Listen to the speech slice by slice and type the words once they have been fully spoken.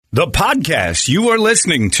The podcast you are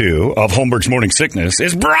listening to of Holmberg's Morning Sickness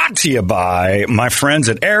is brought to you by my friends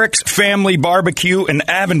at Eric's Family Barbecue in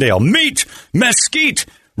Avondale. Meet, mesquite,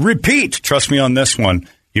 repeat. Trust me on this one.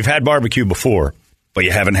 You've had barbecue before, but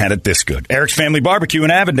you haven't had it this good. Eric's Family Barbecue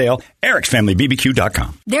in Avondale,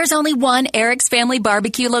 ericsfamilybbq.com. There's only one Eric's Family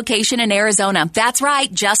Barbecue location in Arizona. That's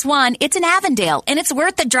right, just one. It's in Avondale, and it's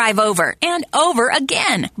worth the drive over and over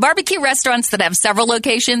again. Barbecue restaurants that have several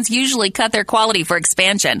locations usually cut their quality for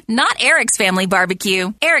expansion. Not Eric's Family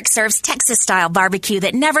Barbecue. Eric serves Texas-style barbecue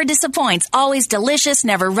that never disappoints, always delicious,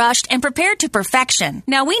 never rushed, and prepared to perfection.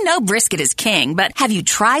 Now, we know brisket is king, but have you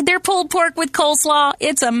tried their pulled pork with coleslaw?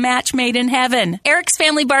 It's a match made in heaven. Eric's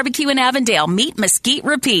Family Barbecue in Avondale. Meet, mesquite,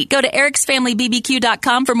 repeat. Go to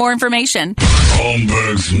ericsfamilybbq.com for more information.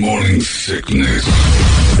 Holmberg's Morning Sickness.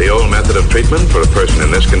 The old method of treatment for a person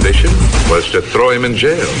in this condition was to throw him in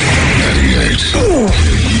jail.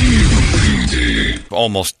 98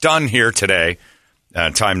 Almost done here today.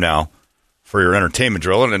 Time now for your entertainment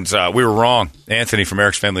drill. And we were wrong. Anthony from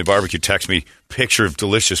Eric's Family Barbecue texted me picture of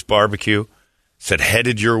delicious barbecue. Said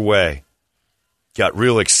headed your way. Got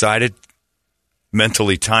real excited.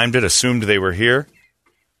 Mentally timed it. Assumed they were here.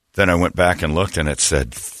 Then I went back and looked, and it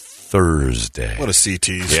said Thursday. What a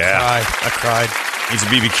C-tease. Yeah. I cried. He's a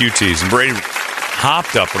BBQ tease. And Brady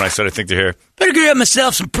hopped up when I said I think they're here. Better get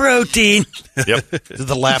myself some protein. Yep.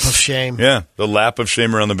 The lap of shame. Yeah, the lap of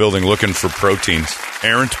shame around the building looking for proteins.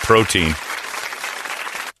 Errant protein.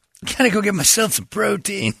 Gotta go get myself some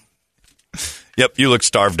protein. Yep, you look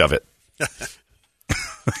starved of it.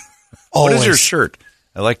 What is your shirt?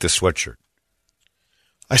 I like the sweatshirt.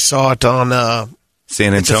 I saw it on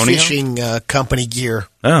San Antonio? It's a fishing company gear.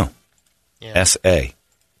 Oh. Yeah. S.A.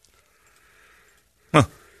 Huh.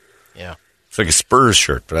 Yeah. It's like a Spurs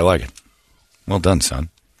shirt, but I like it. Well done, son.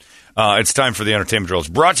 It's time for the entertainment drill. It's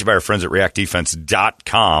brought to you by our friends at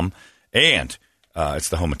reactdefense.com. And it's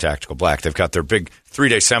the home of Tactical Black. They've got their big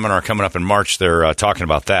 3-day seminar coming up in March. They're talking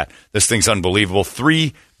about that. This thing's unbelievable.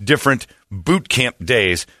 3 different boot camp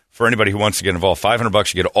days for anybody who wants to get involved.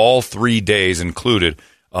 $500, you get all 3 days included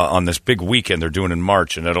on this big weekend they're doing in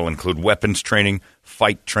March. And it'll include weapons training,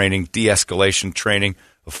 fight training, de-escalation training,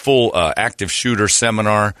 a full active shooter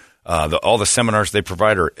seminar. All the seminars they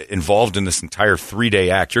provide are involved in this entire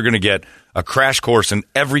 3-day act. You're going to get a crash course in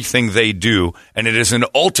everything they do, and it is an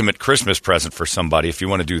ultimate Christmas present for somebody if you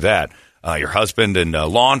want to do that. Your husband in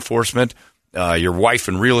law enforcement, your wife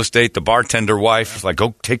in real estate, the bartender wife. It's like,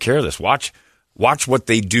 go take care of this. Watch what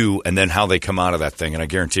they do and then how they come out of that thing, and I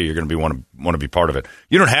guarantee you're going to want to be part of it.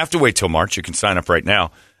 You don't have to wait till March. You can sign up right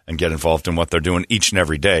now and get involved in what they're doing each and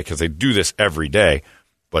every day because they do this every day.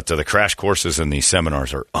 But the crash courses and these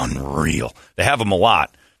seminars are unreal. They have them a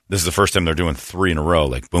lot. This is the first time they're doing 3 in a row,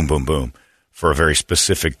 like boom, boom, boom, for a very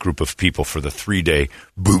specific group of people for the 3-day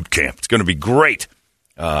boot camp. It's going to be great.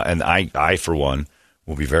 And I, for one,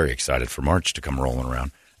 will be very excited for March to come rolling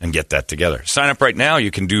around and get that together. Sign up right now. You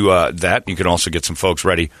can do that. You can also get some folks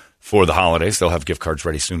ready for the holidays. They'll have gift cards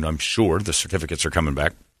ready soon, I'm sure. The certificates are coming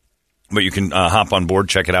back. But you can hop on board,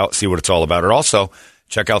 check it out, see what it's all about. Or also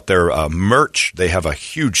check out their merch. They have a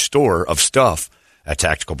huge store of stuff at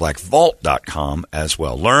TacticalBlackVault.com as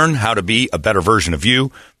well. Learn how to be a better version of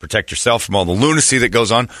you. Protect yourself from all the lunacy that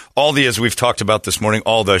goes on. All the, as we've talked about this morning,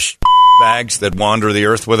 all the bags that wander the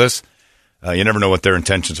earth with us. You never know what their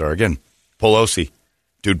intentions are. Again, Pelosi.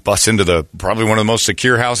 Dude busts into probably one of the most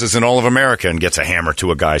secure houses in all of America and gets a hammer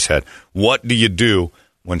to a guy's head. What do you do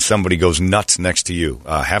when somebody goes nuts next to you?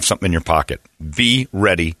 Have something in your pocket. Be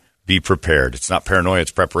ready. Be prepared. It's not paranoia.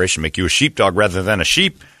 It's preparation. Make you a sheepdog rather than a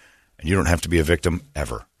sheep. And you don't have to be a victim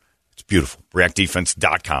ever. It's beautiful.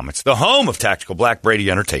 ReactDefense.com. It's the home of Tactical Black.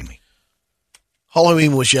 Brady, entertain me.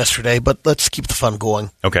 Halloween was yesterday, but let's keep the fun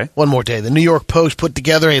going. Okay. One more day. The New York Post put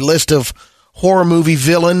together a list of horror movie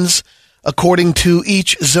villains according to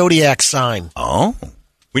each zodiac sign. Oh.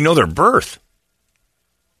 We know their birth.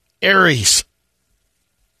 Aries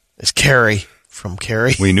is Carrie from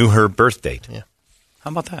Carrie. We knew her birth date. Yeah.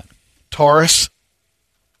 How about that? Taurus.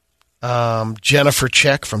 Jennifer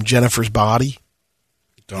Check from Jennifer's Body.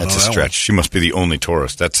 That's a stretch. She must be the only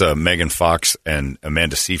Taurus. That's Megan Fox and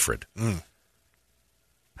Amanda Seyfried.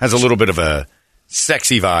 Has a little bit of a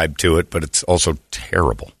sexy vibe to it, but it's also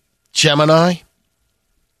terrible. Gemini.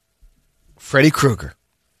 Freddy Krueger.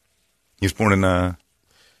 He was born in,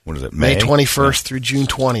 what is it, May 21st through June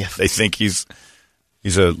 20th. They think he's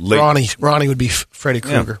a late... Ronnie would be Freddy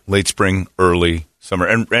Krueger. Yeah, late spring, early summer.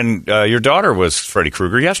 And your daughter was Freddy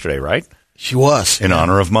Krueger yesterday, right? She was. In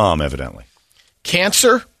honor of Mom, evidently.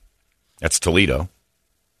 Cancer. That's Toledo.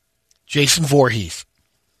 Jason Voorhees.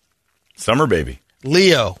 Summer baby.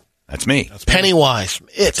 Leo. That's me. Pennywise.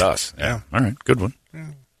 It's us. Yeah. All right. Good one.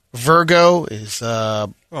 Virgo is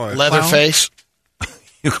Leatherface.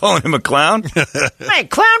 You calling him a clown? Hey,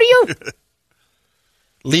 clown to you.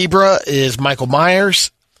 Libra is Michael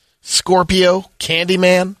Myers. Scorpio,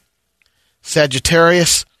 Candyman.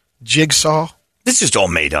 Sagittarius, Jigsaw. This is just all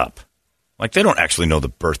made up. Like, they don't actually know the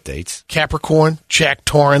birth dates. Capricorn, Jack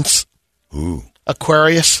Torrance. Ooh.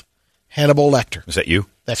 Aquarius, Hannibal Lecter. Is that you?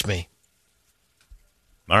 That's me.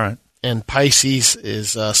 All right. And Pisces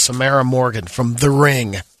is Samara Morgan from The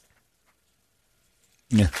Ring.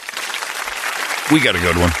 Yeah. We got a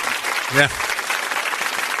good one. Yeah.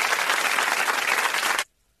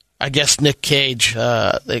 I guess Nick Cage,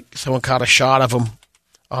 someone caught a shot of him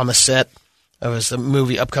on the set of his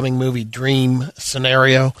upcoming movie Dream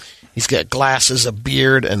Scenario. He's got glasses, a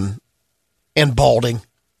beard, and balding.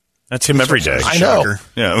 That's him every day. I know.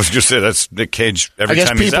 Yeah, I was just saying that's Nick Cage every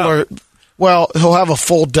time he's out. I guess people are. Well, he'll have a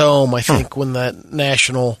full dome, I think, when that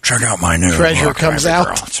national check out my new treasure look, comes out.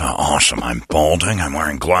 Girl. It's awesome. I'm balding. I'm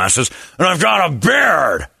wearing glasses, and I've got a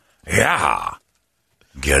beard. Yeah,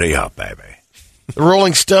 giddy up, baby. The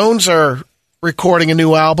Rolling Stones are recording a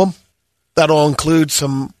new album that'll include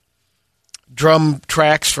some drum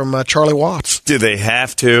tracks from Charlie Watts. Do they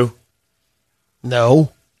have to?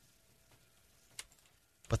 No,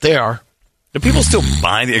 but they are. Do people still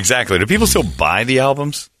buy Do people still buy the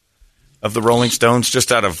albums of the Rolling Stones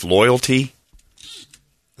just out of loyalty?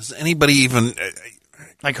 Does anybody even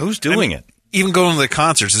like who's doing it? Even going to the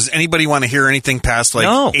concerts? Does anybody want to hear anything past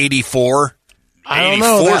like 84? I don't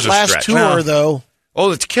know. That last tour, though.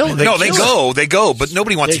 Oh, it's killing. They go, but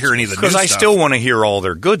nobody wants to hear any of the new stuff. Because I still want to hear all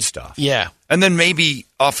their good stuff. Yeah. And then maybe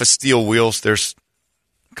off of Steel Wheels, there's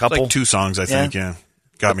a couple. Like 2 songs, I think, yeah.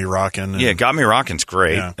 Got Me Rockin'. Yeah, Got Me Rockin's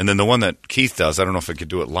great. Yeah. And then the one that Keith does, I don't know if it could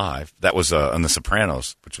do it live. That was on The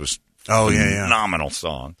Sopranos, which was a phenomenal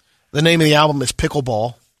song. The name of the album is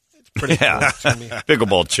Pickleball. It's pretty cool.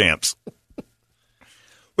 Pickleball champs.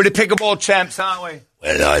 We're the pickleball champs, aren't we?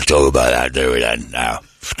 Well, I talk about that, do we then? Now,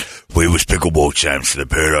 we was pickleball champs for the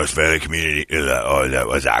Paradise Valley community. That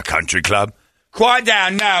was our country club. Quiet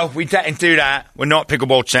down, no. We didn't do that. We're not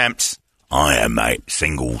pickleball champs. I am, mate.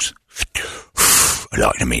 Singles. I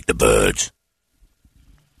like to meet the birds.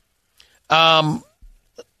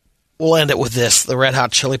 We'll end it with this. The Red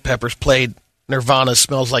Hot Chili Peppers played Nirvana's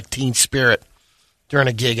Smells Like Teen Spirit during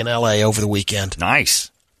a gig in L.A. over the weekend. Nice.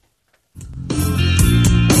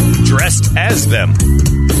 Dressed as them,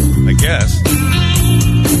 I guess.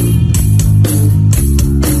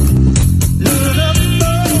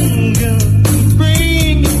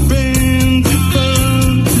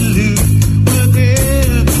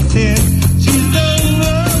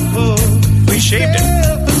 We shaved it.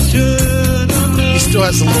 He still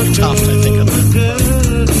has a little tuft, I think, on that.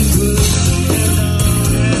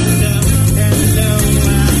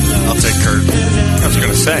 I'll take Kurt. I was going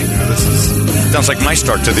to say, this sounds like my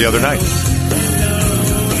start to the other night.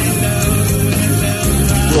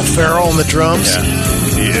 Will Ferrell on the drums. Yeah,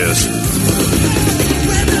 he is.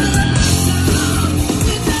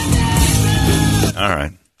 All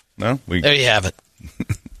right. Well, there you have it.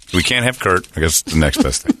 We can't have Kurt. I guess it's the next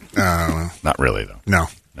best thing. No. Not really, though. No.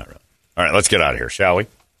 Not really. All right, let's get out of here, shall we?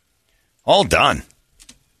 All done.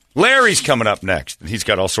 Larry's coming up next, and he's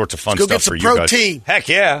got all sorts of fun stuff for you guys. Protein. Heck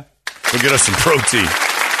yeah. We'll get us some protein.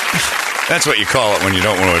 That's what you call it when you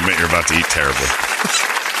don't want to admit you're about to eat terribly.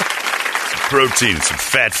 Some protein, some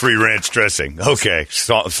fat-free ranch dressing. Okay,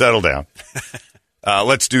 settle down.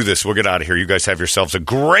 Let's do this. We'll get out of here. You guys have yourselves a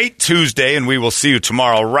great Tuesday, and we will see you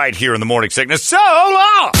tomorrow right here in the Morning Sickness. So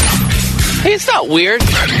long! Hey, it's not weird.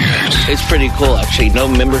 It's pretty cool, actually. No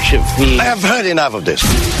membership fee. I have heard enough of this.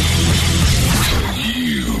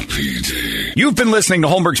 You've been listening to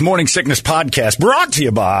Holmberg's Morning Sickness Podcast, brought to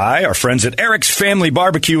you by our friends at Eric's Family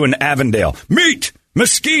Barbecue in Avondale. Meet,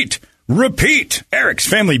 mesquite, repeat.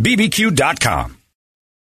 Eric'sFamilyBBQ.com.